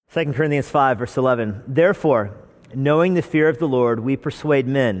2 Corinthians 5, verse 11. Therefore, knowing the fear of the Lord, we persuade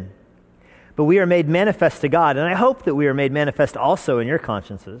men. But we are made manifest to God, and I hope that we are made manifest also in your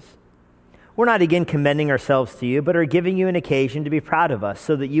consciences. We're not again commending ourselves to you, but are giving you an occasion to be proud of us,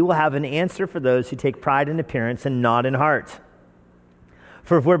 so that you will have an answer for those who take pride in appearance and not in heart.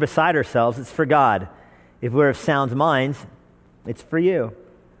 For if we're beside ourselves, it's for God. If we're of sound mind, it's for you.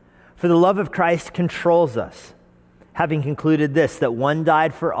 For the love of Christ controls us, having concluded this, that one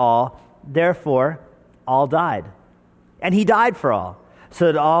died for all, therefore all died. And he died for all, so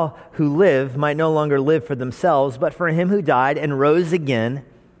that all who live might no longer live for themselves, but for him who died and rose again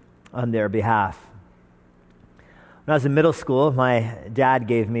on their behalf. When I was in middle school, my dad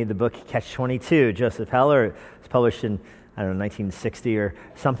gave me the book Catch-22, Joseph Heller. It was published in, 1960 or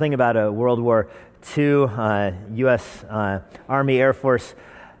something, about a World War II U.S. Army Air Force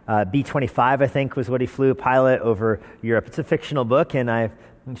B-25, I think, was what he flew, pilot over Europe. It's a fictional book, and I'm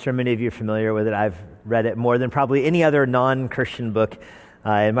sure many of you are familiar with it. I've read it more than probably any other non-Christian book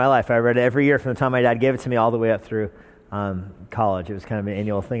in my life. I read it every year from the time my dad gave it to me all the way up through college. It was kind of an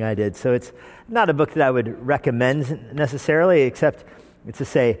annual thing I did. So it's not a book that I would recommend necessarily, except to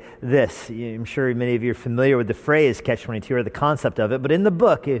say this. I'm sure many of you are familiar with the phrase Catch-22 or the concept of it, but in the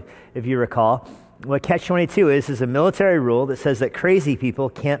book, if you recall, what Catch-22 is a military rule that says that crazy people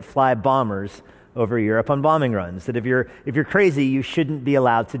can't fly bombers over Europe on bombing runs, that if you're crazy, you shouldn't be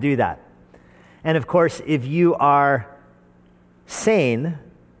allowed to do that. And of course, if you are sane,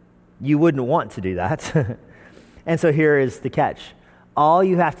 you wouldn't want to do that. And so here is the catch. All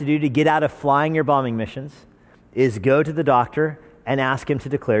you have to do to get out of flying your bombing missions is go to the doctor and ask him to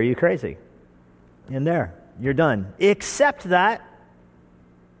declare you crazy. And there, you're done. Except that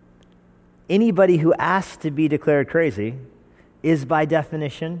anybody who asks to be declared crazy is by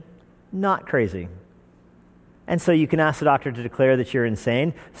definition not crazy. And so you can ask the doctor to declare that you're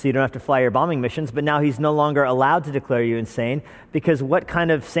insane, so you don't have to fly your bombing missions, but now he's no longer allowed to declare you insane, because what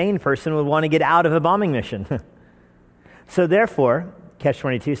kind of sane person would want to get out of a bombing mission? So therefore,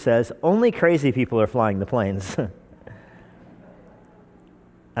 Catch-22 says, only crazy people are flying the planes.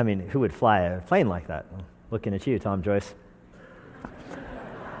 I mean, who would fly a plane like that? Looking at you, Tom Joyce.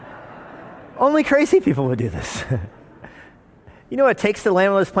 Only crazy people would do this. You know what it takes to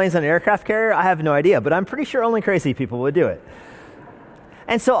land one of those planes on an aircraft carrier? I have no idea, but I'm pretty sure only crazy people would do it.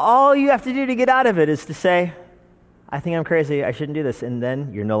 And so all you have to do to get out of it is to say, I think I'm crazy, I shouldn't do this. And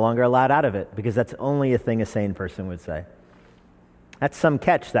then you're no longer allowed out of it, because that's only a thing a sane person would say. That's some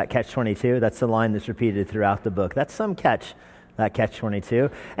catch, that Catch-22. That's the line that's repeated throughout the book. That's some catch, that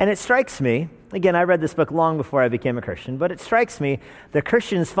Catch-22. And it strikes me, again, I read this book long before I became a Christian, but it strikes me that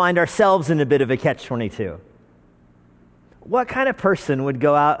Christians find ourselves in a bit of a Catch-22. What kind of person would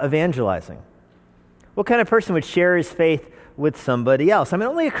go out evangelizing? What kind of person would share his faith with somebody else? I mean,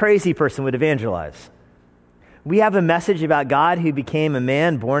 only a crazy person would evangelize. We have a message about God who became a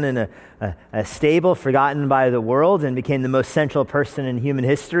man born in a stable, forgotten by the world, and became the most central person in human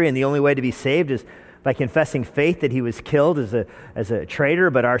history, and the only way to be saved is by confessing faith that he was killed as a traitor,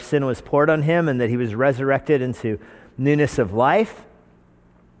 but our sin was poured on him, and that he was resurrected into newness of life.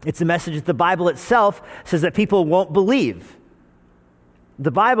 It's a message that the Bible itself says that people won't believe.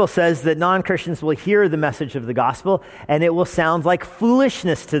 The Bible says that non-Christians will hear the message of the gospel, and it will sound like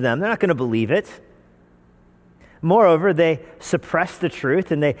foolishness to them. They're not going to believe it. Moreover, they suppress the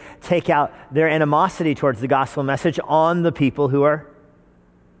truth, and they take out their animosity towards the gospel message on the people who are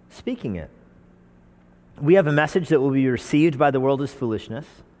speaking it. We have a message that will be received by the world as foolishness.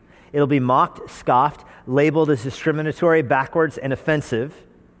 It'll be mocked, scoffed, labeled as discriminatory, backwards, and offensive.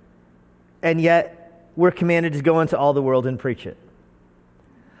 And yet, we're commanded to go into all the world and preach it.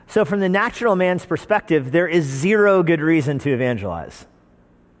 So from the natural man's perspective, there is zero good reason to evangelize.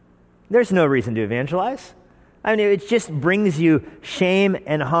 There's no reason to evangelize. I mean, it just brings you shame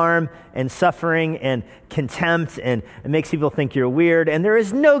and harm and suffering and contempt, and it makes people think you're weird, and there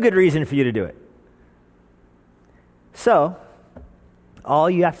is no good reason for you to do it. So,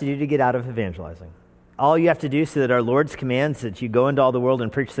 all you have to do to get out of evangelizing, all you have to do so that our Lord's commands that you go into all the world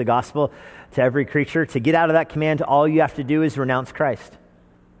and preach the gospel to every creature, to get out of that command, all you have to do is renounce Christ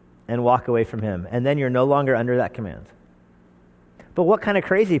and walk away from him, and then you're no longer under that command. But what kind of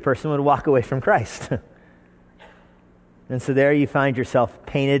crazy person would walk away from Christ? And so there you find yourself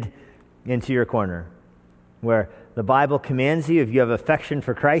painted into your corner, where the Bible commands you, if you have affection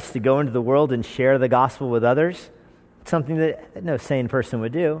for Christ, to go into the world and share the gospel with others. It's something that no sane person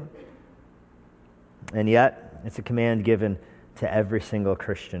would do. And yet, it's a command given to every single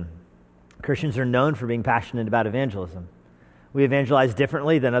Christian. Christians are known for being passionate about evangelism. We evangelize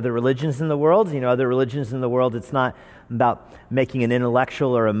differently than other religions in the world. Other religions in the world, it's not about making an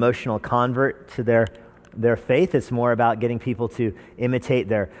intellectual or emotional convert to their faith. It's more about getting people to imitate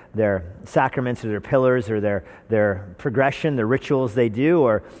their sacraments or their pillars or their progression, the rituals they do,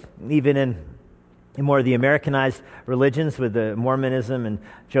 or even in more of the Americanized religions with the Mormonism and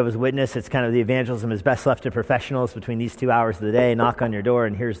Jehovah's Witness, it's kind of the evangelism is best left to professionals between these 2 hours of the day, knock on your door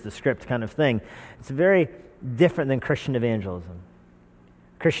and here's the script kind of thing. It's very different than Christian evangelism.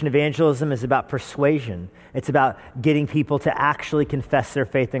 Christian evangelism is about persuasion. It's about getting people to actually confess their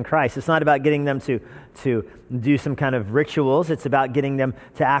faith in Christ. It's not about getting them to do some kind of rituals. It's about getting them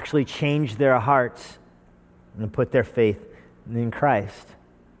to actually change their hearts and put their faith in Christ.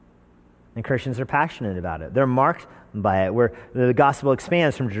 And Christians are passionate about it. They're marked by it, where the gospel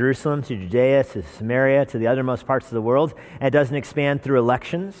expands from Jerusalem to Judea to Samaria to the othermost parts of the world. And it doesn't expand through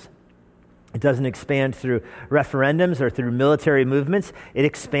elections. It doesn't expand through referendums or through military movements. It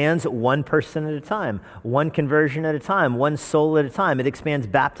expands one person at a time, one conversion at a time, one soul at a time. It expands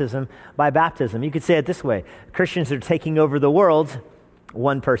baptism by baptism. You could say it this way: Christians are taking over the world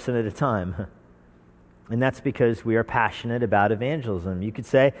one person at a time. And that's because we are passionate about evangelism. You could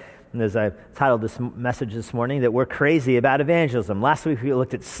say, and as I titled this message this morning, that we're crazy about evangelism. Last week we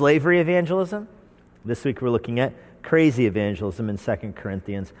looked at slavery evangelism. This week we're looking at crazy evangelism in 2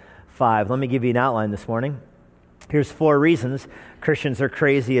 Corinthians 5. Let me give you an outline this morning. Here's 4 reasons Christians are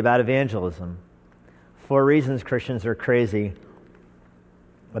crazy about evangelism. 4 reasons Christians are crazy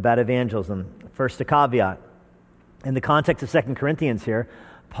about evangelism. First, a caveat. In the context of 2 Corinthians here,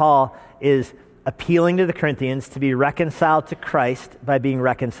 Paul is appealing to the Corinthians to be reconciled to Christ by being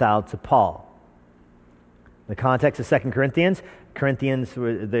reconciled to Paul. In the context of 2 Corinthians,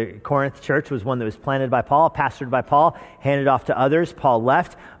 the Corinth church was one that was planted by Paul, pastored by Paul, handed off to others. Paul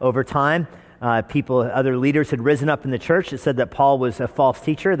left. Over time, other leaders had risen up in the church that said that Paul was a false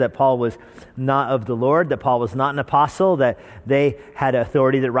teacher, that Paul was not of the Lord, that Paul was not an apostle, that they had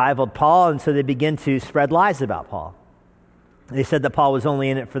authority that rivaled Paul, and so they began to spread lies about Paul. They said that Paul was only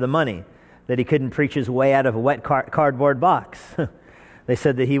in it for the money, that he couldn't preach his way out of a wet cardboard box. They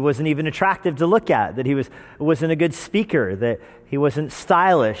said that he wasn't even attractive to look at, that he wasn't a good speaker, that he wasn't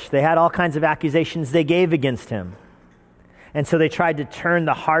stylish. They had all kinds of accusations they gave against him. And so they tried to turn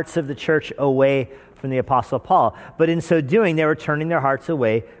the hearts of the church away from the Apostle Paul. But in so doing, they were turning their hearts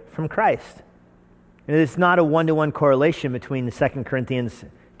away from Christ. And it's not a one-to-one correlation between the 2 Corinthians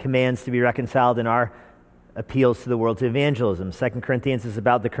commands to be reconciled and our appeals to the world to evangelism. 2 Corinthians is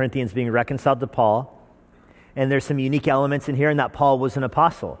about the Corinthians being reconciled to Paul. And there's some unique elements in here in that Paul was an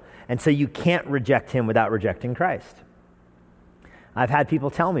apostle. And so you can't reject him without rejecting Christ. I've had people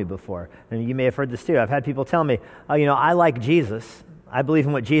tell me before, and you may have heard this too, I've had people tell me, I like Jesus. I believe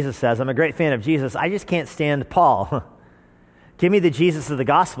in what Jesus says. I'm a great fan of Jesus. I just can't stand Paul. Give me the Jesus of the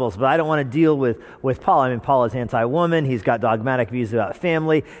Gospels, but I don't want to deal with Paul. I mean, Paul is anti-woman. He's got dogmatic views about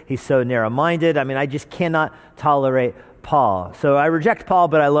family. He's so narrow-minded. I mean, I just cannot tolerate Paul. So I reject Paul,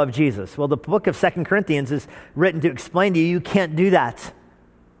 but I love Jesus. Well, the book of 2 Corinthians is written to explain to you can't do that.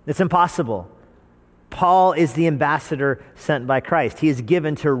 It's impossible. Paul is the ambassador sent by Christ. He is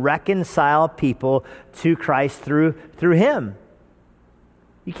given to reconcile people to Christ through him.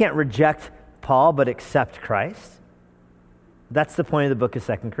 You can't reject Paul but accept Christ. That's the point of the book of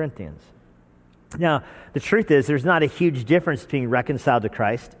 2 Corinthians. Now, the truth is there's not a huge difference between reconciled to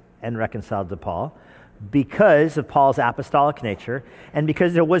Christ and reconciled to Paul because of Paul's apostolic nature and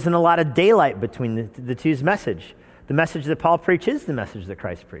because there wasn't a lot of daylight between the two's message. The message that Paul preached is the message that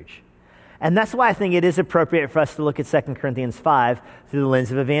Christ preached. And that's why I think it is appropriate for us to look at 2 Corinthians 5 through the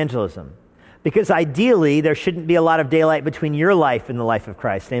lens of evangelism. Because ideally, there shouldn't be a lot of daylight between your life and the life of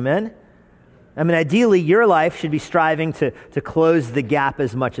Christ. Amen? I mean, ideally, your life should be striving to close the gap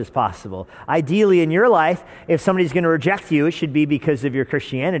as much as possible. Ideally, in your life, if somebody's going to reject you, it should be because of your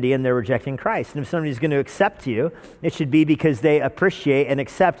Christianity and they're rejecting Christ. And if somebody's going to accept you, it should be because they appreciate and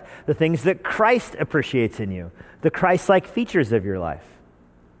accept the things that Christ appreciates in you, the Christ-like features of your life.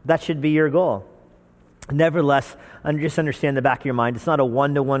 That should be your goal. Nevertheless, just understand in the back of your mind, it's not a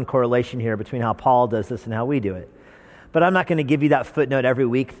one-to-one correlation here between how Paul does this and how we do it. But I'm not going to give you that footnote every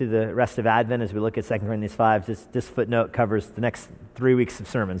week through the rest of Advent as we look at 2 Corinthians 5. This footnote covers the next 3 weeks of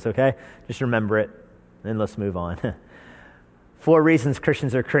sermons, okay? Just remember it, and let's move on. 4 reasons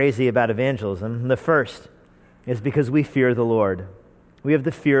Christians are crazy about evangelism. The first is because we fear the Lord. We have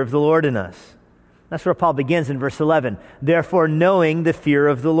the fear of the Lord in us. That's where Paul begins in verse 11. Therefore, knowing the fear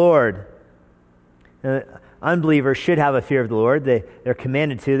of the Lord. Unbelievers should have a fear of the Lord. They're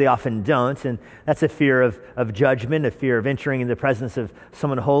commanded to. They often don't. And that's a fear of judgment, a fear of entering in the presence of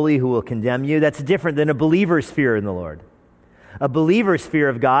someone holy who will condemn you. That's different than a believer's fear in the Lord. A believer's fear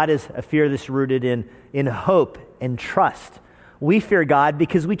of God is a fear that's rooted in hope and trust. We fear God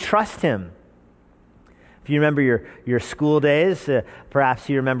because we trust him. If you remember your school days, perhaps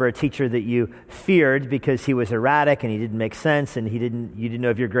you remember a teacher that you feared because he was erratic and he didn't make sense and you didn't know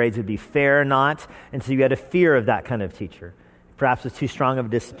if your grades would be fair or not, and so you had a fear of that kind of teacher. Perhaps was too strong of a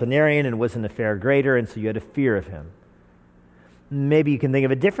disciplinarian and wasn't a fair grader, and so you had a fear of him. Maybe you can think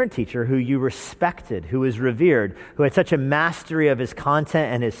of a different teacher who you respected, who was revered, who had such a mastery of his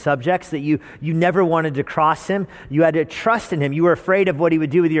content and his subjects that you never wanted to cross him. You had to trust in him. You were afraid of what he would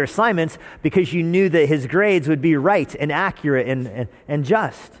do with your assignments because you knew that his grades would be right and accurate and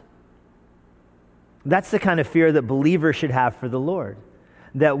just. That's the kind of fear that believers should have for the Lord.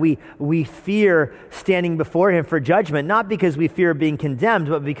 That we fear standing before him for judgment, not because we fear being condemned,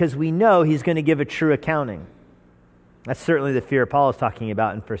 but because we know he's going to give a true accounting. That's certainly the fear Paul is talking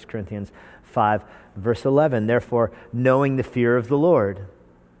about in 1 Corinthians 5, verse 11. Therefore, knowing the fear of the Lord.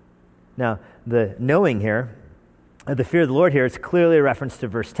 Now, the knowing here, the fear of the Lord here, is clearly a reference to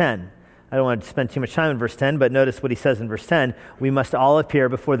verse 10. I don't want to spend too much time in verse 10, but notice what he says in verse 10. We must all appear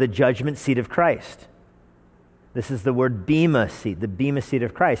before the judgment seat of Christ. This is the word bema seat, the bema seat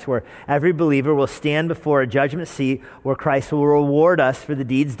of Christ, where every believer will stand before a judgment seat where Christ will reward us for the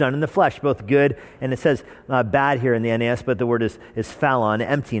deeds done in the flesh, both good, and it says bad here in the NAS, but the word is phallon,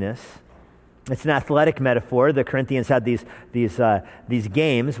 emptiness. It's an athletic metaphor. The Corinthians had these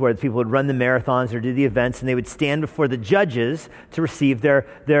games where people would run the marathons or do the events, and they would stand before the judges to receive their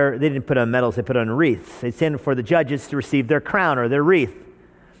they didn't put on medals, they put on wreaths. They'd stand before the judges to receive their crown or their wreath.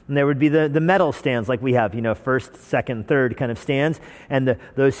 And there would be the medal stands like we have, first, second, third kind of stands. And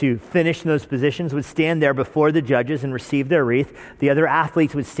those who finished in those positions would stand there before the judges and receive their wreath. The other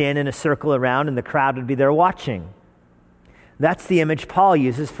athletes would stand in a circle around and the crowd would be there watching. That's the image Paul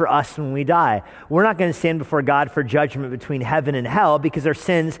uses for us when we die. We're not going to stand before God for judgment between heaven and hell because our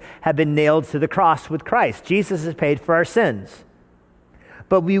sins have been nailed to the cross with Christ. Jesus has paid for our sins.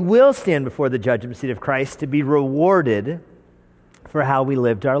 But we will stand before the judgment seat of Christ to be rewarded for how we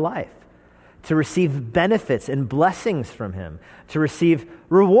lived our life, to receive benefits and blessings from him, to receive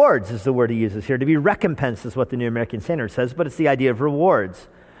rewards is the word he uses here. To be recompensed is what the New American Standard says, but it's the idea of rewards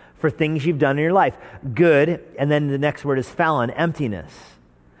for things you've done in your life. Good, and then the next word is phallon, emptiness.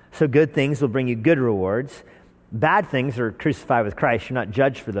 So good things will bring you good rewards. Bad things are crucified with Christ. You're not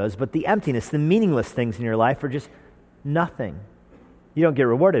judged for those, but the emptiness, the meaningless things in your life are just nothing. You don't get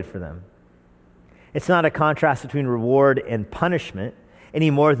rewarded for them. It's not a contrast between reward and punishment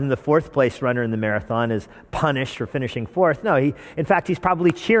any more than the fourth place runner in the marathon is punished for finishing fourth. No, in fact, he's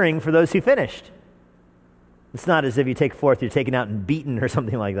probably cheering for those who finished. It's not as if you take fourth, you're taken out and beaten or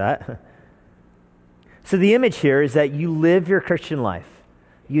something like that. So the image here is that you live your Christian life.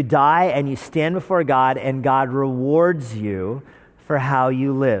 You die and you stand before God, and God rewards you for how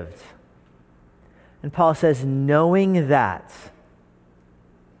you lived. And Paul says, knowing that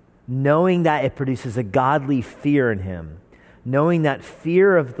it produces a godly fear in him, knowing that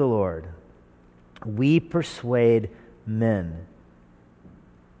fear of the Lord, we persuade men.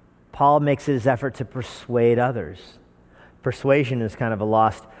 Paul makes it his effort to persuade others. Persuasion is kind of a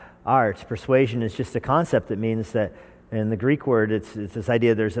lost art. Persuasion is just a concept that means that in the Greek word, it's this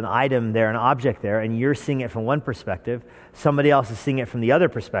idea there's an item there, an object there, and you're seeing it from one perspective, somebody else is seeing it from the other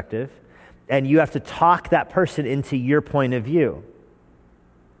perspective, and you have to talk that person into your point of view.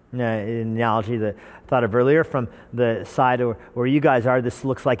 An analogy that I thought of earlier from the side where you guys are, this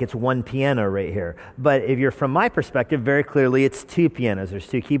looks like it's one piano right here. But if you're from my perspective, very clearly it's two pianos. There's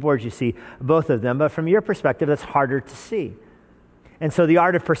two keyboards, you see both of them. But from your perspective, that's harder to see. And so the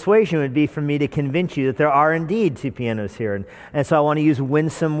art of persuasion would be for me to convince you that there are indeed two pianos here. And so I want to use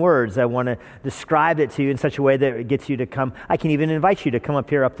winsome words. I want to describe it to you in such a way that it gets you to come. I can even invite you to come up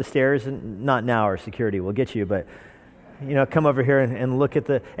here up the stairs, and not now, our security will get you, but come over here and look at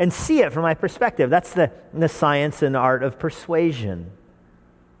and see it from my perspective. That's the science and art of persuasion.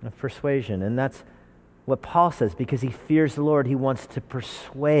 And that's what Paul says. Because he fears the Lord, he wants to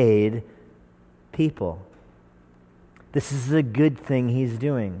persuade people. This is a good thing he's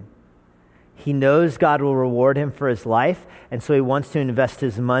doing. He knows God will reward him for his life, and so he wants to invest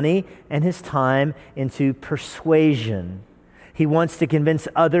his money and his time into persuasion. He wants to convince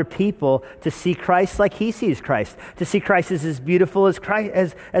other people to see Christ like he sees Christ, to see Christ as beautiful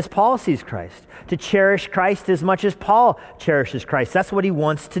as Paul sees Christ, to cherish Christ as much as Paul cherishes Christ. That's what he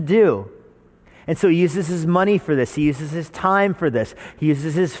wants to do. And so he uses his money for this. He uses his time for this. He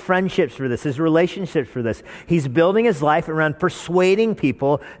uses his friendships for this, his relationships for this. He's building his life around persuading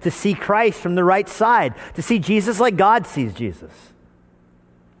people to see Christ from the right side, to see Jesus like God sees Jesus.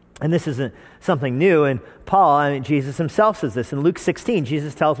 And this isn't something new. And Jesus himself says this. In Luke 16,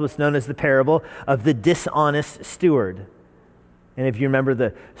 Jesus tells what's known as the parable of the dishonest steward. And if you remember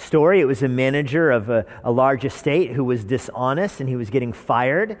the story, it was a manager of a large estate who was dishonest, and he was getting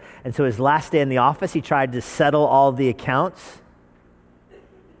fired. And so his last day in the office, he tried to settle all the accounts.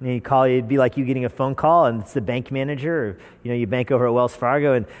 And it'd be like you getting a phone call, and it's the bank manager. Or, you bank over at Wells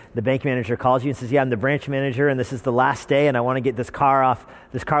Fargo, and the bank manager calls you and says, "Yeah, I'm the branch manager, and this is the last day, and I want to get this car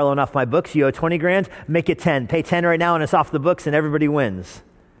loan off my books. You owe 20 grand, make it 10. Pay 10 right now, and it's off the books, and everybody wins."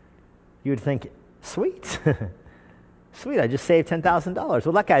 You would think, sweet. Sweet, I just saved $10,000.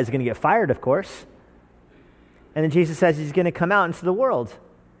 Well, that guy's going to get fired, of course. And then Jesus says he's going to come out into the world.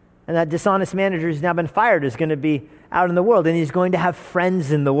 And that dishonest manager who's now been fired is going to be out in the world, and he's going to have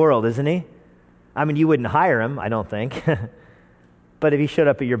friends in the world, isn't he? I mean, you wouldn't hire him, I don't think. But if he showed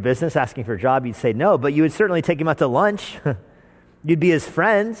up at your business asking for a job, you'd say no, but you would certainly take him out to lunch. You'd be his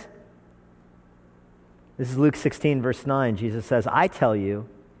friend. This is Luke 16, verse 9. Jesus says, "I tell you,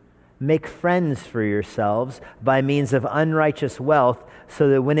 make friends for yourselves by means of unrighteous wealth, so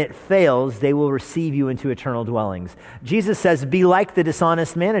that when it fails, they will receive you into eternal dwellings." Jesus says, be like the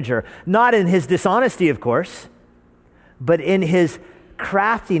dishonest manager, not in his dishonesty, of course, but in his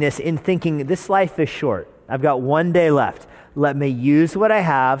craftiness in thinking, this life is short. I've got one day left. Let me use what I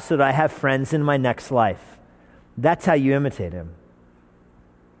have so that I have friends in my next life. That's how you imitate him.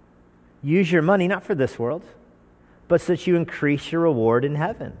 Use your money not for this world, but so that you increase your reward in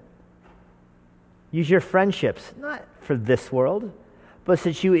heaven. Use your friendships, not for this world, but so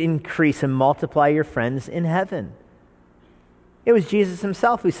that you increase and multiply your friends in heaven. It was Jesus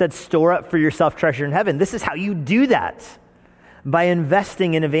himself who said, store up for yourself treasure in heaven. This is how you do that, by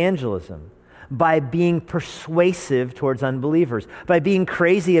investing in evangelism, by being persuasive towards unbelievers, by being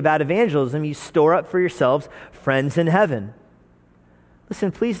crazy about evangelism. You store up for yourselves friends in heaven.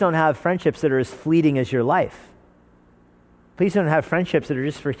 Listen, please don't have friendships that are as fleeting as your life. Please don't have friendships that are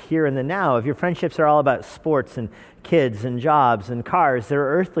just for here and the now. If your friendships are all about sports and kids and jobs and cars, they're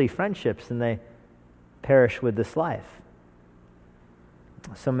earthly friendships and they perish with this life.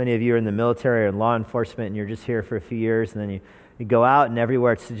 So many of you are in the military or in law enforcement and you're just here for a few years and then you go out and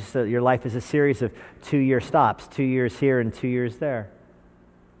everywhere. It's just your life is a series of 2-year stops, 2 years here and 2 years there.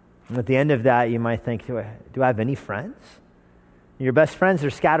 And at the end of that, you might think, do I have any friends? Your best friends are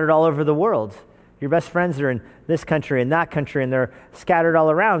scattered all over the world. Your best friends are in this country and that country, and they're scattered all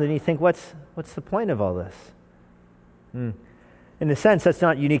around. And you think, what's the point of all this? In a sense, that's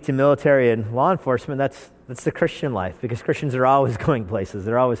not unique to military and law enforcement. That's the Christian life, because Christians are always going places.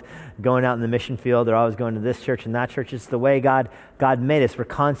 They're always going out in the mission field. They're always going to this church and that church. It's the way God made us. We're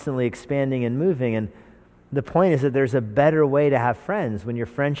constantly expanding and moving. And the point is that there's a better way to have friends when your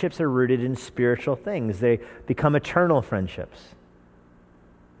friendships are rooted in spiritual things. They become eternal friendships.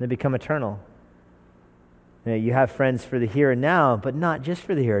 They become eternal. You have friends for the here and now, but not just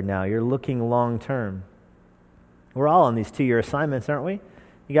for the here and now. You're looking long term. We're all on these 2-year assignments, aren't we?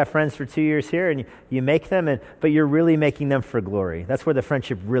 You got friends for 2 years here, and you make them, but you're really making them for glory. That's where the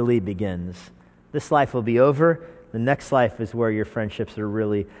friendship really begins. This life will be over. The next life is where your friendships are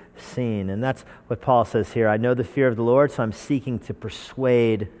really seen. And that's what Paul says here. I know the fear of the Lord, so I'm seeking to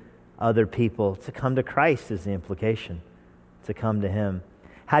persuade other people to come to Christ is the implication, to come to him.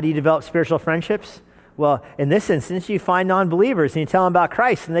 How do you develop spiritual friendships? Well, in this instance, you find non-believers and you tell them about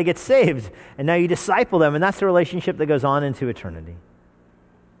Christ and they get saved. And now you disciple them, and that's the relationship that goes on into eternity.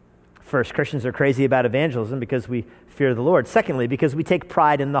 First, Christians are crazy about evangelism because we fear the Lord. Secondly, because we take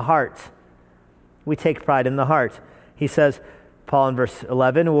pride in the heart. We take pride in the heart. He says, Paul in verse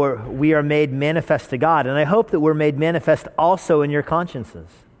 11, we are made manifest to God, and I hope that we're made manifest also in your consciences.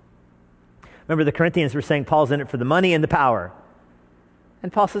 Remember, the Corinthians were saying Paul's in it for the money and the power.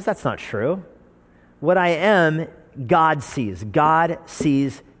 And Paul says, that's not true. What I am, God sees. God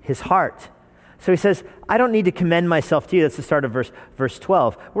sees his heart. So he says, I don't need to commend myself to you. That's the start of verse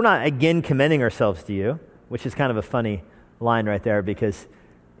 12. We're not again commending ourselves to you, which is kind of a funny line right there, because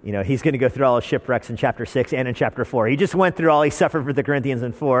he's going to go through all his shipwrecks in chapter 6 and in chapter 4. He just went through all he suffered for the Corinthians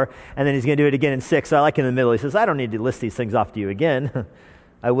in 4, and then he's going to do it again in 6. So I like in the middle, he says, I don't need to list these things off to you again.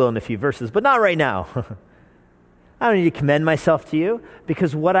 I will in a few verses, but not right now. I don't need to commend myself to you,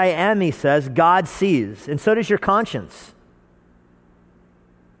 because what I am, he says, God sees, and so does your conscience.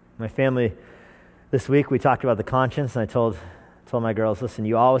 My family, this week, we talked about the conscience, and I told my girls, listen,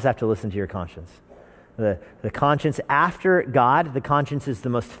 you always have to listen to your conscience. The conscience, after God, the conscience is the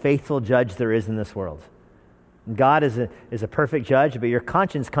most faithful judge there is in this world. God is a perfect judge, but your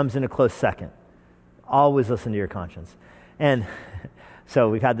conscience comes in a close second. Always listen to your conscience. And so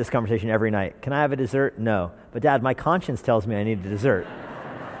we've had this conversation every night. Can I have a dessert? No. But Dad, my conscience tells me I need a dessert.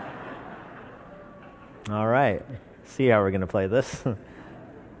 All right. See how we're going to play this. Does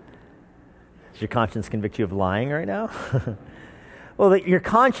your conscience convict you of lying right now? Well, your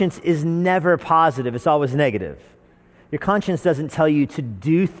conscience is never positive. It's always negative. Your conscience doesn't tell you to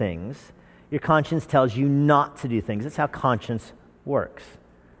do things. Your conscience tells you not to do things. That's how conscience works.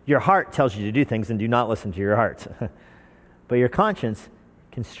 Your heart tells you to do things, and do not listen to your heart. But your conscience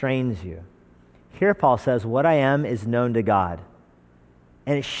constrains you. Here Paul says, what I am is known to God.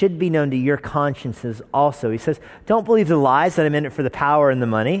 And it should be known to your consciences also. He says, don't believe the lies that I'm in it for the power and the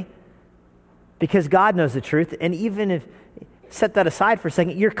money, because God knows the truth. And even if, set that aside for a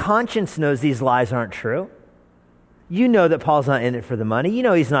second, your conscience knows these lies aren't true. You know that Paul's not in it for the money. You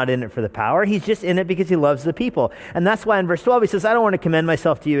know he's not in it for the power. He's just in it because he loves the people. And that's why in verse 12 he says, I don't want to commend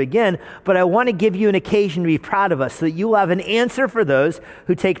myself to you again, but I want to give you an occasion to be proud of us so that you will have an answer for those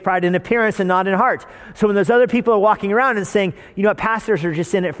who take pride in appearance and not in heart. So when those other people are walking around and saying, you know what, pastors are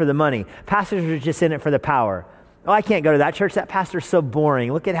just in it for the money. Pastors are just in it for the power. Oh, I can't go to that church. That pastor's so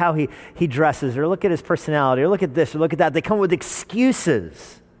boring. Look at how he dresses, or look at his personality, or look at this, or look at that. They come with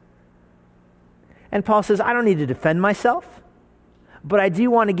excuses. And Paul says, I don't need to defend myself, but I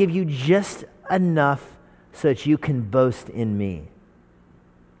do want to give you just enough so that you can boast in me.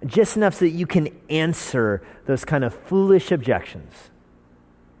 Just enough so that you can answer those kind of foolish objections.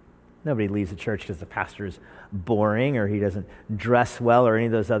 Nobody leaves the church because the pastor is boring or he doesn't dress well or any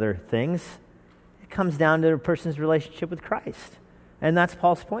of those other things. It comes down to a person's relationship with Christ. And that's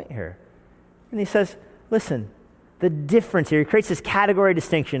Paul's point here. And he says, listen, the difference here, he creates this category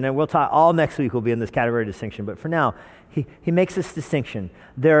distinction, and we'll talk all next week will be in this category distinction, but for now, he makes this distinction.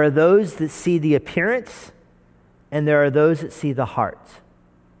 There are those that see the appearance, and there are those that see the heart.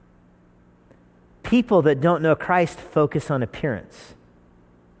 People that don't know Christ focus on appearance.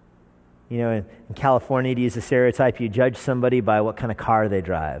 You know, in California, to use a stereotype, you judge somebody by what kind of car they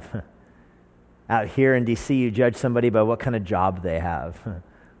drive. Out here in D.C., you judge somebody by what kind of job they have,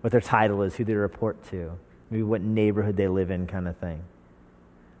 what their title is, who they report to. Maybe what neighborhood they live in, kind of thing.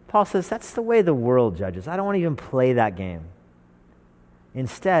 Paul says, that's the way the world judges. I don't want to even play that game.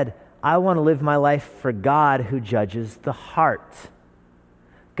 Instead, I want to live my life for God who judges the heart.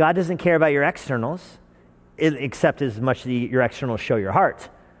 God doesn't care about your externals, except as much as your externals show your heart.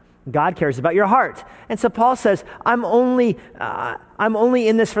 God cares about your heart. And so Paul says, I'm only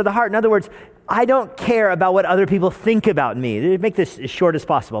in this for the heart. In other words, I don't care about what other people think about me. Make this as short as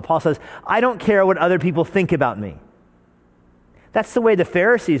possible. Paul says, I don't care what other people think about me. That's the way the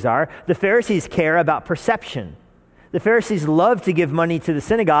Pharisees are. The Pharisees care about perception. The Pharisees love to give money to the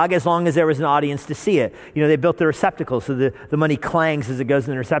synagogue as long as there was an audience to see it. You know, they built the receptacles so the money clangs as it goes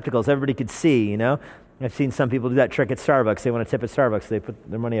in the receptacles. Everybody could see, you know. I've seen some people do that trick at Starbucks. They want to tip at Starbucks. They put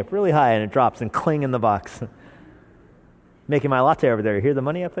their money up really high and it drops and cling in the box. Making my latte over there. You hear the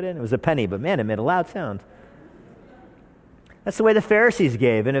money I put in? It was a penny, but man, it made a loud sound. That's the way the Pharisees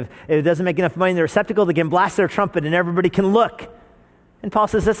gave. And if it doesn't make enough money in the receptacle, they can blast their trumpet and everybody can look. And Paul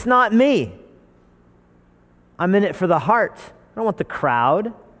says, that's not me. I'm in it for the heart. I don't want the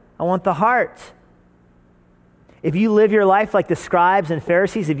crowd. I want the heart. If you live your life like the scribes and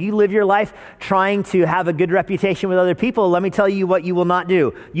Pharisees, if you live your life trying to have a good reputation with other people, let me tell you what you will not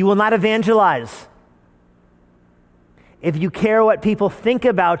do. You will not evangelize. If you care what people think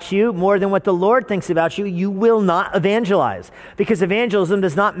about you more than what the Lord thinks about you, you will not evangelize. Because evangelism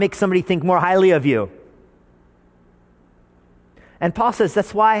does not make somebody think more highly of you. And Paul says,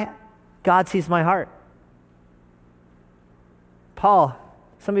 that's why God sees my heart. Paul,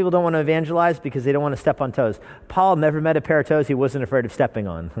 some people don't want to evangelize because they don't want to step on toes. Paul never met a pair of toes he wasn't afraid of stepping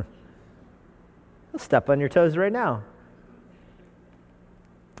on. He'll step on your toes right now.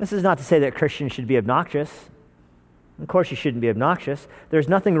 This is not to say that Christians should be obnoxious. Of course you shouldn't be obnoxious. There's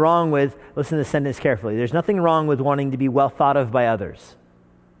nothing wrong with, listen to this sentence carefully, there's nothing wrong with wanting to be well thought of by others.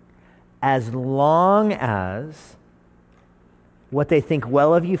 As long as what they think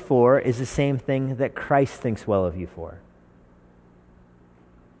well of you for is the same thing that Christ thinks well of you for.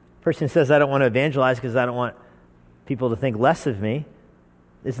 Person says, I don't want to evangelize because I don't want people to think less of me,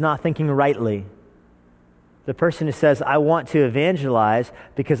 is not thinking rightly. The person who says, I want to evangelize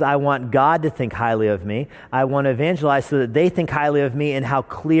because I want God to think highly of me, I want to evangelize so that they think highly of me and how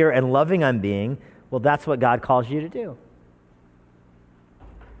clear and loving I'm being, well, that's what God calls you to do.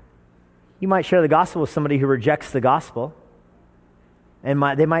 You might share the gospel with somebody who rejects the gospel, and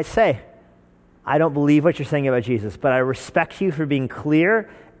they might say, I don't believe what you're saying about Jesus, but I respect you for being clear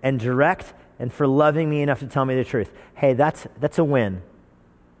and direct and for loving me enough to tell me the truth. Hey, that's a win.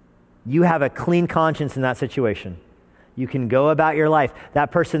 You have a clean conscience in that situation. You can go about your life.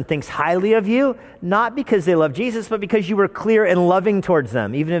 That person thinks highly of you, not because they love Jesus, but because you were clear and loving towards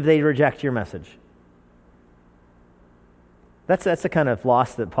them, even if they reject your message. That's the kind of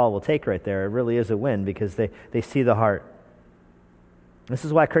loss that Paul will take right there. It really is a win because they see the heart. This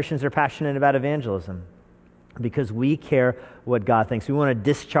is why Christians are passionate about evangelism, because we care what God thinks. We want to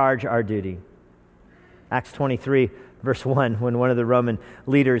discharge our duty. Acts 23, verse 1, when one of the Roman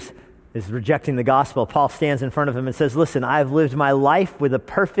leaders is rejecting the gospel, Paul stands in front of him and says, listen, I've lived my life with a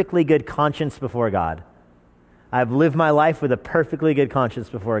perfectly good conscience before God. I've lived my life with a perfectly good conscience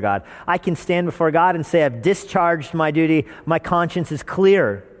before God. I can stand before God and say, I've discharged my duty. My conscience is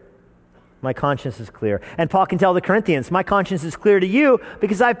clear. My conscience is clear. And Paul can tell the Corinthians, my conscience is clear to you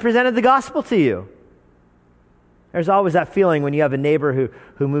because I've presented the gospel to you. There's always that feeling when you have a neighbor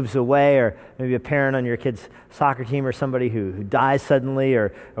who moves away, or maybe a parent on your kid's soccer team, or somebody who dies suddenly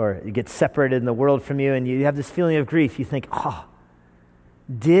or gets separated in the world from you, and you have this feeling of grief. You think,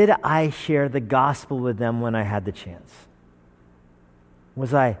 did I share the gospel with them when I had the chance?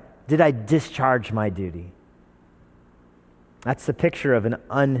 Did I discharge my duty? That's the picture of an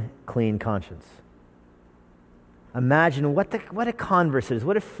unclean conscience. Imagine what a converse it is,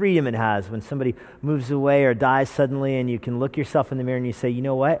 what a freedom it has when somebody moves away or dies suddenly, and you can look yourself in the mirror and you say, you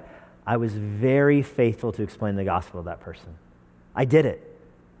know what? I was very faithful to explain the gospel to that person. I did it.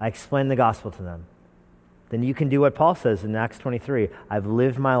 I explained the gospel to them. Then you can do what Paul says in Acts 23. I've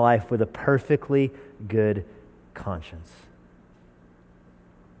lived my life with a perfectly good conscience.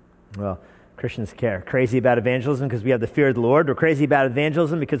 Well, Christians care. Crazy about evangelism because we have the fear of the Lord. We're crazy about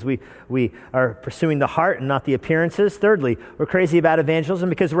evangelism because we are pursuing the heart and not the appearances. Thirdly, we're crazy about evangelism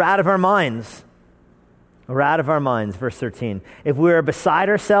because we're out of our minds. We're out of our minds, verse 13. If we are beside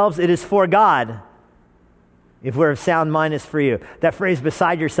ourselves, it is for God. If we're of sound mind, it's for you. That phrase,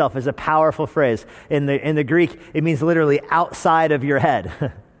 beside yourself, is a powerful phrase. In the Greek, it means literally outside of your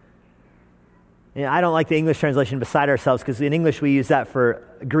head. I don't like the English translation, beside ourselves, because in English we use that for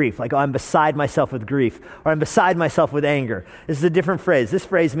grief. Like, I'm beside myself with grief, or I'm beside myself with anger. This is a different phrase. This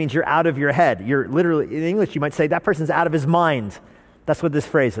phrase means you're out of your head. You're literally, in English you might say, that person's out of his mind. That's what this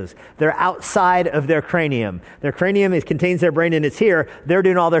phrase is. They're outside of their cranium. Their cranium contains their brain and it's here. They're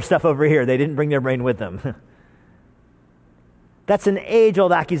doing all their stuff over here. They didn't bring their brain with them. That's an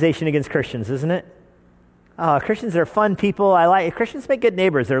age-old accusation against Christians, isn't it? Christians are fun people. Christians make good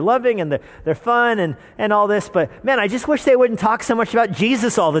neighbors. They're loving and they're fun and all this, but man, I just wish they wouldn't talk so much about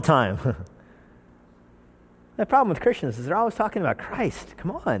Jesus all the time. The problem with Christians is they're always talking about Christ.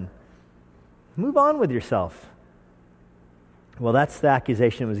 Come on. Move on with yourself. Well, that's the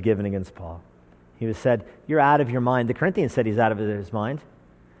accusation that was given against Paul. He was said, you're out of your mind. The Corinthians said he's out of his mind.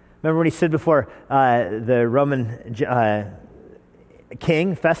 Remember when he stood before the Roman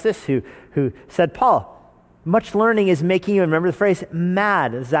king, Festus, who said, Paul, much learning is making you, remember the phrase,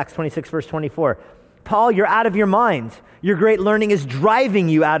 mad. This is Acts 26, verse 24. Paul, you're out of your mind. Your great learning is driving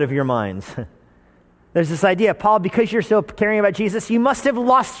you out of your minds. There's this idea, Paul, because you're so caring about Jesus, you must have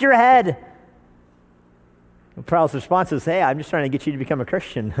lost your head. And Paul's response is, hey, I'm just trying to get you to become a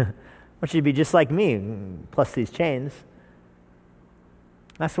Christian. I want you to be just like me, plus these chains.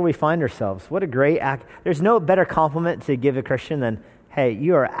 That's where we find ourselves. What a great act. There's no better compliment to give a Christian than, hey,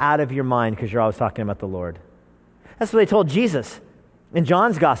 you are out of your mind because you're always talking about the Lord. That's what they told Jesus. In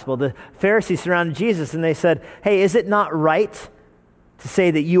John's gospel, the Pharisees surrounded Jesus and they said, hey, is it not right to say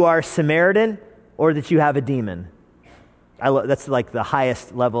that you are Samaritan or that you have a demon? That's like the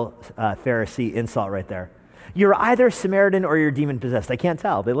highest level Pharisee insult right there. You're either Samaritan or you're demon-possessed. I can't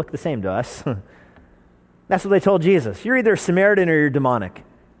tell. They look the same to us. That's what they told Jesus. You're either Samaritan or you're demonic.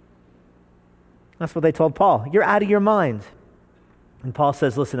 That's what they told Paul. You're out of your mind. And Paul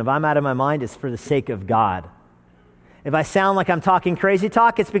says, listen, if I'm out of my mind, it's for the sake of God. If I sound like I'm talking crazy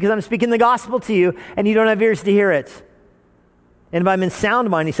talk, it's because I'm speaking the gospel to you and you don't have ears to hear it. And if I'm in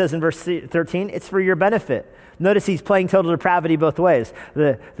sound mind, he says in verse 13, it's for your benefit. Notice he's playing total depravity both ways.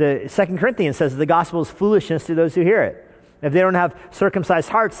 The 2 Corinthians says the gospel is foolishness to those who hear it. If they don't have circumcised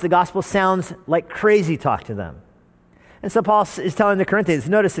hearts, the gospel sounds like crazy talk to them. And so Paul is telling the Corinthians,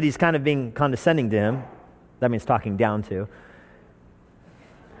 notice that he's kind of being condescending to him. That means talking down to.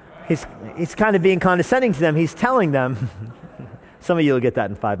 He's kind of being condescending to them. He's telling them, some of you will get that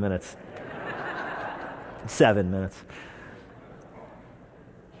in 5 minutes. 7 minutes.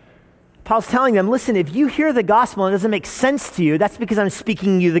 Paul's telling them, listen, if you hear the gospel and it doesn't make sense to you, that's because I'm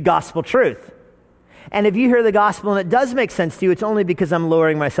speaking you the gospel truth. And if you hear the gospel and it does make sense to you, it's only because I'm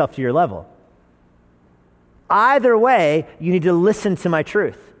lowering myself to your level. Either way, you need to listen to my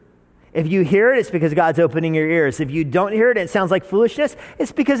truth. If you hear it, it's because God's opening your ears. If you don't hear it and it sounds like foolishness,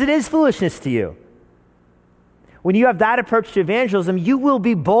 it's because it is foolishness to you. When you have that approach to evangelism, you will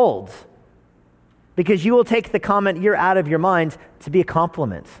be bold because you will take the comment, you're out of your mind, to be a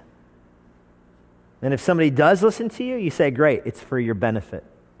compliment. And if somebody does listen to you, you say, great, it's for your benefit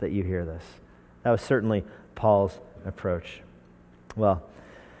that you hear this. That was certainly Paul's approach. Well,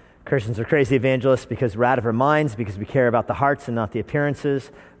 Christians are crazy evangelists because we're out of our minds, because we care about the hearts and not the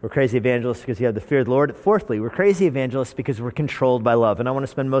appearances. We're crazy evangelists because you have the fear of the Lord. Fourthly, we're crazy evangelists because we're controlled by love. And I want to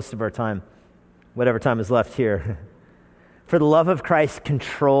spend most of our time, whatever time is left here, for the love of Christ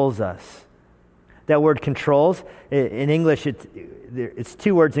controls us. That word controls, in English, it's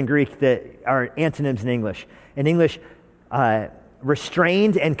two words in Greek that are antonyms in English. In English,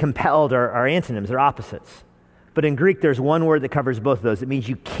 restrained and compelled are antonyms, they're opposites. But in Greek, there's one word that covers both of those. It means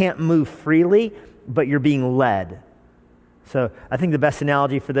you can't move freely, but you're being led. So I think the best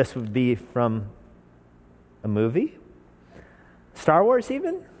analogy for this would be from a movie, Star Wars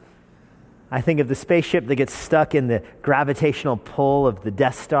even. I think of the spaceship that gets stuck in the gravitational pull of the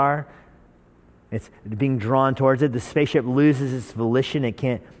Death Star. It's being drawn towards it. The spaceship loses its volition.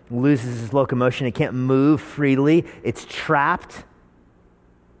 It loses its locomotion. It can't move freely. It's trapped,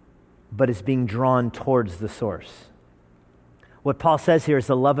 but it's being drawn towards the source. What Paul says here is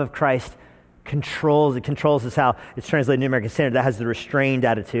the love of Christ controls. It controls is how it's translated in New American Standard. That has the restrained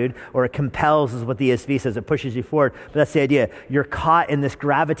attitude, or it compels is what the ESV says. It pushes you forward. But that's the idea. You're caught in this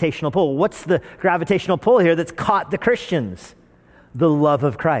gravitational pull. What's the gravitational pull here that's caught the Christians? The love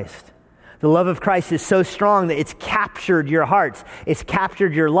of Christ. The love of Christ is so strong that it's captured your hearts. It's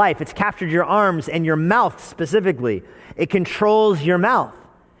captured your life. It's captured your arms and your mouth specifically. It controls your mouth.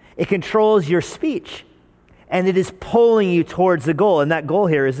 It controls your speech. And it is pulling you towards the goal. And that goal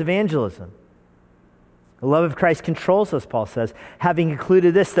here is evangelism. The love of Christ controls us, Paul says, having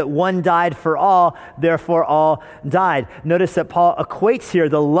concluded this, that one died for all, therefore all died. Notice that Paul equates here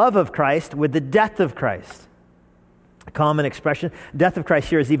the love of Christ with the death of Christ. A common expression. Death of Christ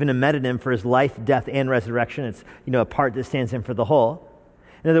here is even a metonym for his life, death, and resurrection. It's, a part that stands in for the whole.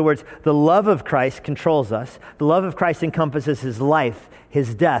 In other words, the love of Christ controls us. The love of Christ encompasses his life,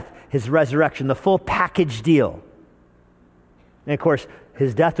 his death, his resurrection, the full package deal. And of course,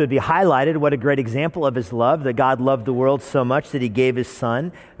 his death would be highlighted. What a great example of his love, that God loved the world so much that he gave his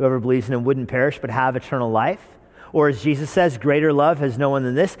son. Whoever believes in him wouldn't perish but have eternal life. Or as Jesus says, greater love has no one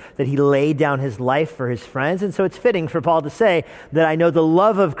than this, that he laid down his life for his friends. And so it's fitting for Paul to say that I know the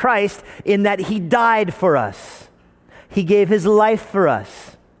love of Christ in that he died for us. He gave his life for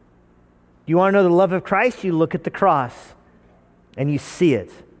us. You want to know the love of Christ? You look at the cross and you see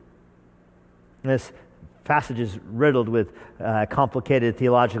it. And this passage is riddled with complicated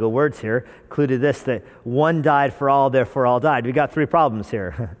theological words here. Included this, that one died for all, therefore all died. We got three problems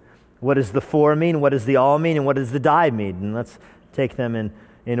here. What does the for mean? What does the all mean? And what does the die mean? And let's take them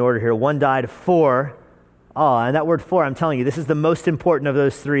in order here. One died for all. And that word for, I'm telling you, this is the most important of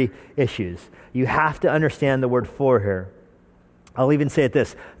those three issues. You have to understand the word for here. I'll even say it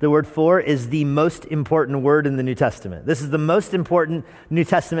this. The word for is the most important word in the New Testament. This is the most important New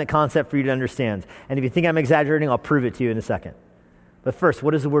Testament concept for you to understand. And if you think I'm exaggerating, I'll prove it to you in a second. But first,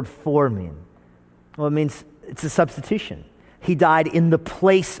 what does the word for mean? Well, it means it's a substitution. He died in the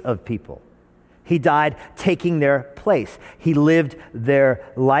place of people. He died taking their place. He lived their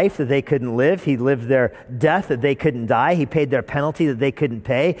life that they couldn't live. He lived their death that they couldn't die. He paid their penalty that they couldn't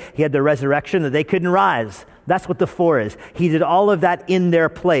pay. He had the resurrection that they couldn't rise. That's what the for is. He did all of that in their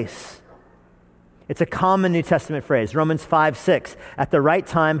place. It's a common New Testament phrase. Romans 5:6. At the right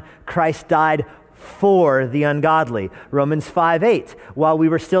time, Christ died for the ungodly. Romans 5:8. While we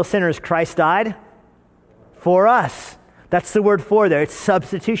were still sinners, Christ died for us. That's the word for there. It's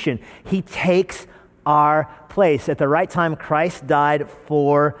substitution. He takes our place. At the right time, Christ died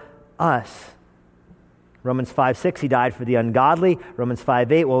for us. Romans 5:6, he died for the ungodly. Romans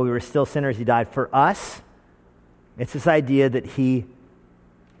 5:8, while we were still sinners, he died for us. It's this idea that he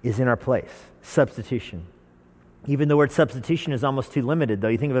is in our place. Substitution. Even the word substitution is almost too limited, though.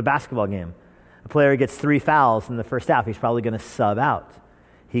 You think of a basketball game. A player gets 3 fouls in the first half. He's probably going to sub out.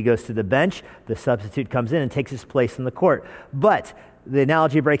 He goes to the bench, the substitute comes in and takes his place in the court. But the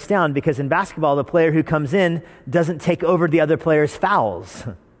analogy breaks down because in basketball, the player who comes in doesn't take over the other player's fouls.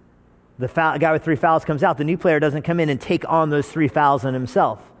 The guy with 3 fouls comes out. The new player doesn't come in and take on those 3 fouls on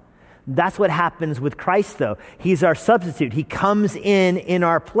himself. That's what happens with Christ, though. He's our substitute. He comes in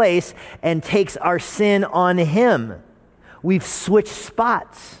our place and takes our sin on him. We've switched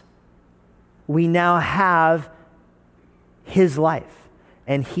spots. We now have his life.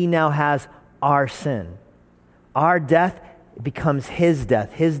 And he now has our sin. Our death becomes his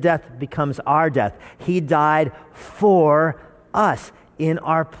death. His death becomes our death. He died for us in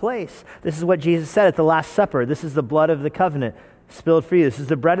our place. This is what Jesus said at the Last Supper. This is the blood of the covenant spilled for you. This is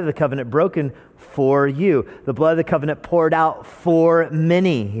the bread of the covenant broken for you. The blood of the covenant poured out for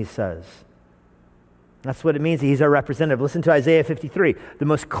many, he says. That's what it means. He's our representative. Listen to Isaiah 53. The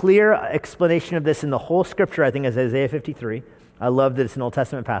most clear explanation of this in the whole scripture, I think, is Isaiah 53. I love that it's an Old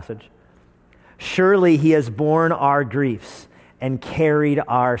Testament passage. Surely he has borne our griefs and carried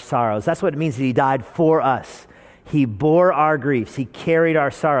our sorrows. That's what it means that he died for us. He bore our griefs. He carried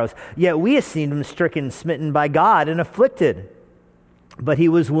our sorrows. Yet we esteemed him stricken, smitten by God, and afflicted. But he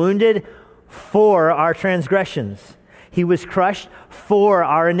was wounded for our transgressions. He was crushed for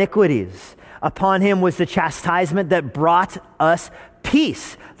our iniquities. Upon him was the chastisement that brought us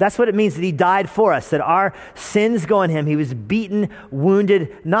peace. That's what it means that he died for us, that our sins go on him. He was beaten,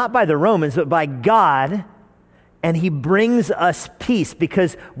 wounded, not by the Romans, but by God. And he brings us peace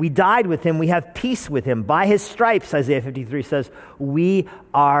because we died with him. We have peace with him. By his stripes, Isaiah 53 says, we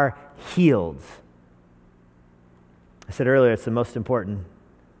are healed. I said earlier, it's the most important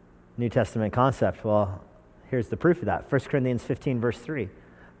New Testament concept. Well, here's the proof of that. 1 Corinthians 15, verse 3.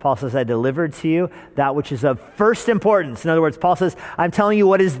 Paul says, I delivered to you that which is of first importance. In other words, Paul says, I'm telling you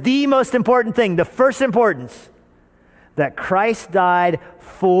what is the most important thing, the first importance, that Christ died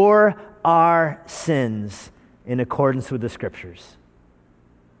for our sins in accordance with the Scriptures.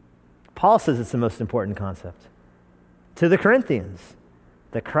 Paul says it's the most important concept to the Corinthians,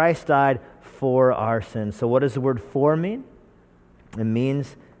 that Christ died for our sins. So what does the word for mean? It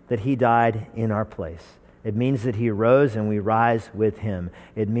means that he died in our place. It means that he rose and we rise with him.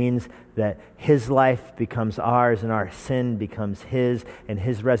 It means that his life becomes ours and our sin becomes his, and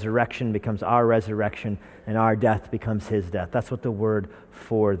his resurrection becomes our resurrection, and our death becomes his death. That's what the word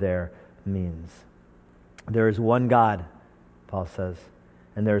for there means. There is one God, Paul says,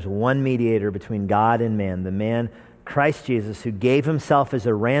 and there's one mediator between God and man, the man Christ Jesus, who gave himself as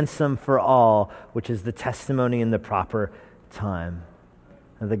a ransom for all, which is the testimony in the proper time.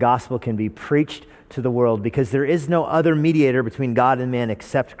 And the gospel can be preached to the world because there is no other mediator between God and man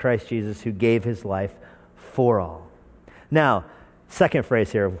except Christ Jesus, who gave his life for all. Now, second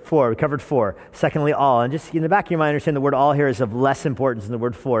phrase here, for. We covered for. Secondly, all. And just in the back of your mind, understand the word all here is of less importance than the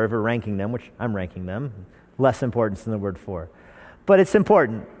word for. If we're ranking them, which I'm ranking them, less importance than the word for. But it's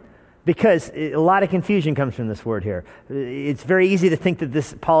important because a lot of confusion comes from this word here. It's very easy to think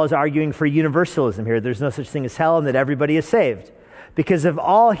that Paul is arguing for universalism here. There's no such thing as hell and that everybody is saved. Because if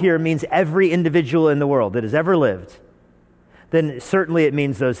all here means every individual in the world that has ever lived, then certainly it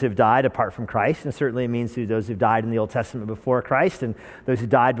means those who have died apart from Christ, and certainly it means those who died in the Old Testament before Christ, and those who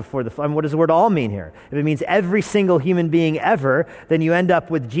died before the flood. What does the word all mean here? If it means every single human being ever, then you end up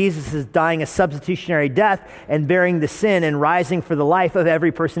with Jesus dying a substitutionary death and bearing the sin and rising for the life of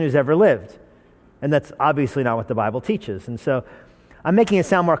every person who's ever lived. And that's obviously not what the Bible teaches. And so I'm making it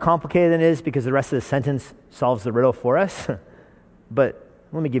sound more complicated than it is because the rest of the sentence solves the riddle for us. But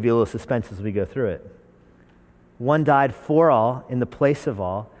let me give you a little suspense as we go through it. One died for all in the place of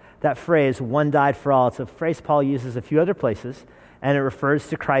all. That phrase, one died for all, it's a phrase Paul uses a few other places, and it refers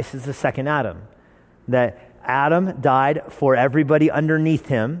to Christ as the second Adam. That Adam died for everybody underneath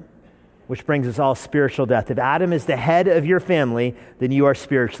him, which brings us all spiritual death. If Adam is the head of your family, then you are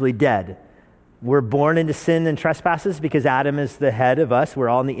spiritually dead. We're born into sin and trespasses because Adam is the head of us. We're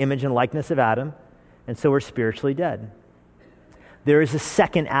all in the image and likeness of Adam, and so we're spiritually dead. There is a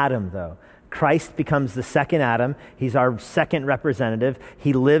second Adam, though. Christ becomes the second Adam. He's our second representative.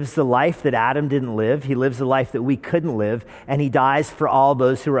 He lives the life that Adam didn't live. He lives the life that we couldn't live, and he dies for all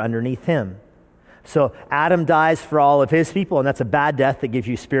those who are underneath him. So Adam dies for all of his people, and that's a bad death that gives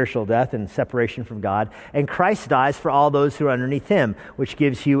you spiritual death and separation from God. And Christ dies for all those who are underneath him, which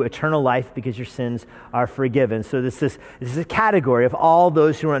gives you eternal life because your sins are forgiven. So this is a category of all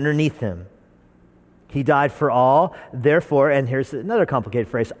those who are underneath him. He died for all, therefore, and here's another complicated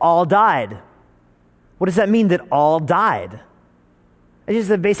phrase, all died. What does that mean that all died? It's just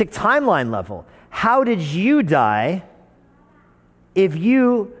the basic timeline level. How did you die if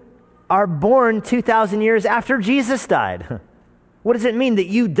you are born 2,000 years after Jesus died? What does it mean that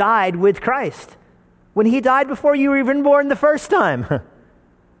you died with Christ when he died before you were even born the first time?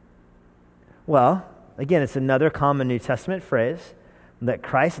 Well, again, it's another common New Testament phrase that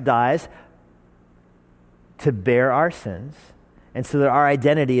Christ dies to bear our sins, and so that our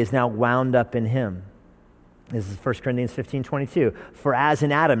identity is now wound up in him. This is 1 Corinthians 15:22. For as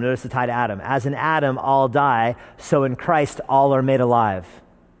in Adam, notice the tie to Adam, as in Adam all die, so in Christ all are made alive.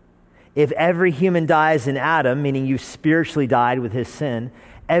 If every human dies in Adam, meaning you spiritually died with his sin,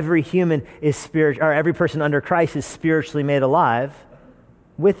 every human is spiritual, or every person under Christ is spiritually made alive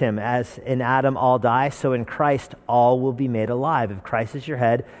with him. As in Adam all die, so in Christ all will be made alive. If Christ is your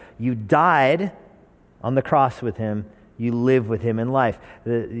head, you died on the cross with him, you live with him in life.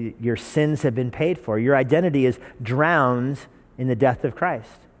 Your sins have been paid for. Your identity is drowned in the death of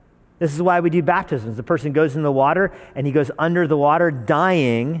Christ. This is why we do baptisms. The person goes in the water, and he goes under the water,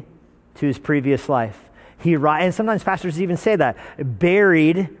 dying to his previous life. And sometimes pastors even say that,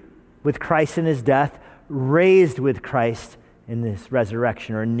 buried with Christ in his death, raised with Christ in this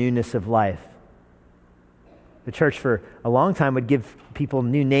resurrection or newness of life. The church for a long time would give people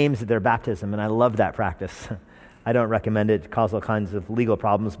new names at their baptism, and I love that practice. I don't recommend it. It causes all kinds of legal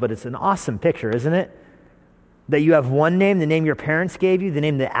problems, but it's an awesome picture, isn't it? That you have one name, the name your parents gave you, the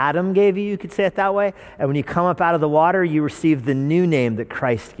name that Adam gave you could say it that way, and when you come up out of the water, you receive the new name that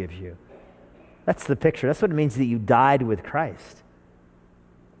Christ gives you. That's the picture. That's what it means that you died with Christ.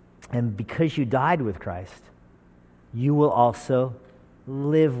 And because you died with Christ, you will also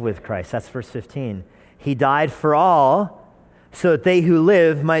live with Christ. That's verse 15. He died for all, so that they who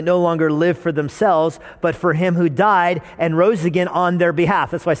live might no longer live for themselves, but for him who died and rose again on their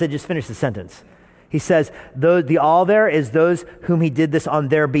behalf. That's why I said just finish the sentence. He says, the all there is those whom he did this on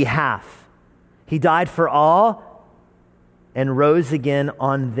their behalf. He died for all and rose again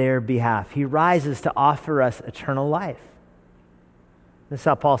on their behalf. He rises to offer us eternal life. This is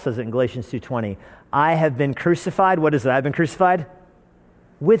how Paul says it in Galatians 2:20. I have been crucified. What is it? I've been crucified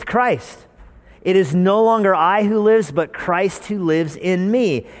with Christ. It is no longer I who lives, but Christ who lives in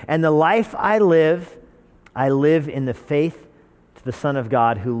me. And the life I live in the faith to the Son of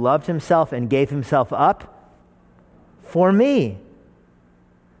God, who loved himself and gave himself up for me.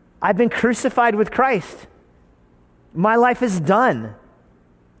 I've been crucified with Christ. My life is done.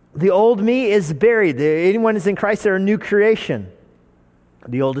 The old me is buried. Anyone who's in Christ, they're a new creation.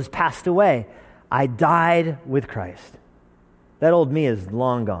 The old has passed away. I died with Christ. That old me is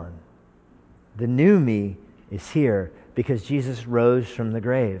long gone. The new me is here because Jesus rose from the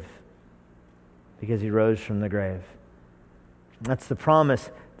grave. Because he rose from the grave. That's the promise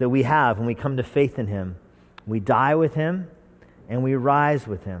that we have when we come to faith in him. We die with him and we rise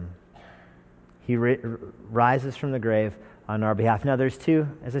with him. He rises from the grave on our behalf. Now there's two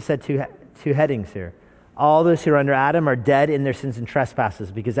headings here. All those who are under Adam are dead in their sins and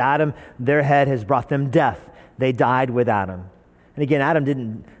trespasses because Adam, their head, has brought them death. They died with Adam. And again, Adam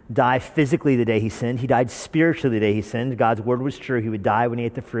didn't die physically the day he sinned. He died spiritually the day he sinned. God's word was true. He would die when he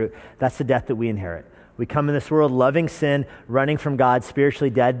ate the fruit. That's the death that we inherit. We come in this world loving sin, running from God, spiritually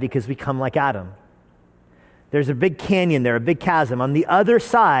dead because we come like Adam. There's a big canyon there, a big chasm. On the other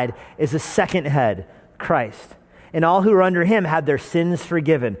side is a second head, Christ. And all who are under him have their sins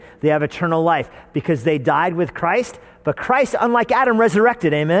forgiven. They have eternal life because they died with Christ. But Christ, unlike Adam,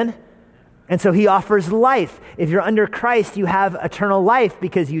 resurrected, amen? And so he offers life. If you're under Christ, you have eternal life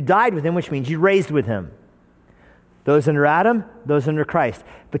because you died with him, which means you raised with him. Those under Adam, those under Christ.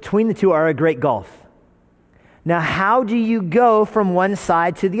 Between the two are a great gulf. Now, how do you go from one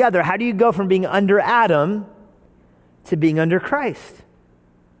side to the other? How do you go from being under Adam to being under Christ?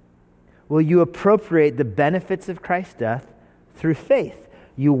 Well, you appropriate the benefits of Christ's death through faith.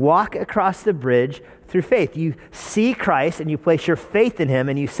 You walk across the bridge through faith. You see Christ and you place your faith in him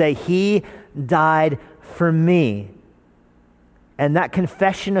and you say, he died for me. And that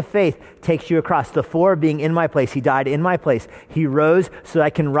confession of faith takes you across. The four being in my place. He died in my place. He rose so I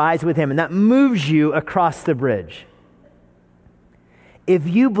can rise with him. And that moves you across the bridge. If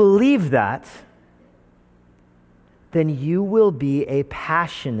you believe that, then you will be a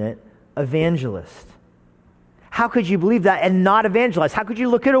passionate evangelist. How could you believe that and not evangelize? How could you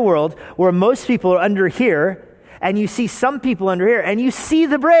look at a world where most people are under here and you see some people under here and you see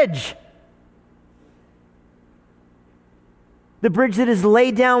the bridge? The bridge that is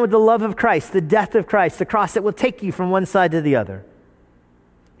laid down with the love of Christ, the death of Christ, the cross that will take you from one side to the other.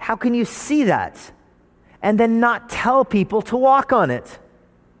 How can you see that and then not tell people to walk on it?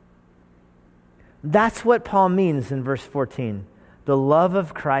 That's what Paul means in verse 14. The love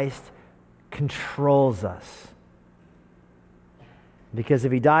of Christ controls us. Because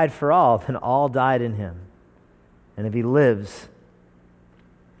if he died for all, then all died in him. And if he lives,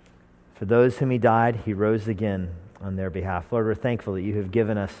 for those whom he died, he rose again on their behalf. Lord, we're thankful that you have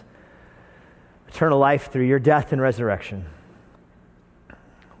given us eternal life through your death and resurrection.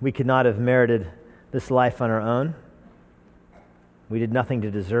 We could not have merited this life on our own. We did nothing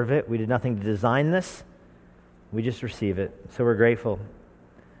to deserve it. We did nothing to design this. We just receive it. So we're grateful.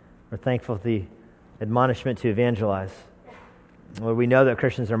 We're thankful for the admonishment to evangelize. Lord, we know that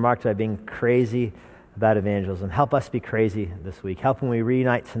Christians are marked by being crazy about evangelism. Help us be crazy this week. Help when we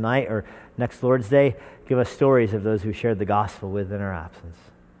reunite tonight or next Lord's Day, give us stories of those who shared the gospel with in our absence.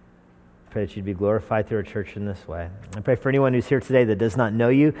 I pray that you'd be glorified through our church in this way. I pray for anyone who's here today that does not know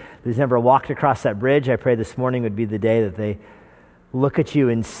you, who's never walked across that bridge, I pray this morning would be the day that they look at you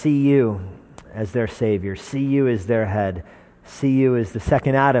and see you as their Savior, see you as their head, see you as the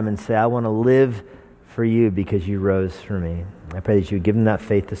second Adam and say, I want to live for you because you rose for me. I pray that you would give them that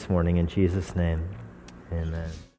faith this morning in Jesus' name. Amen.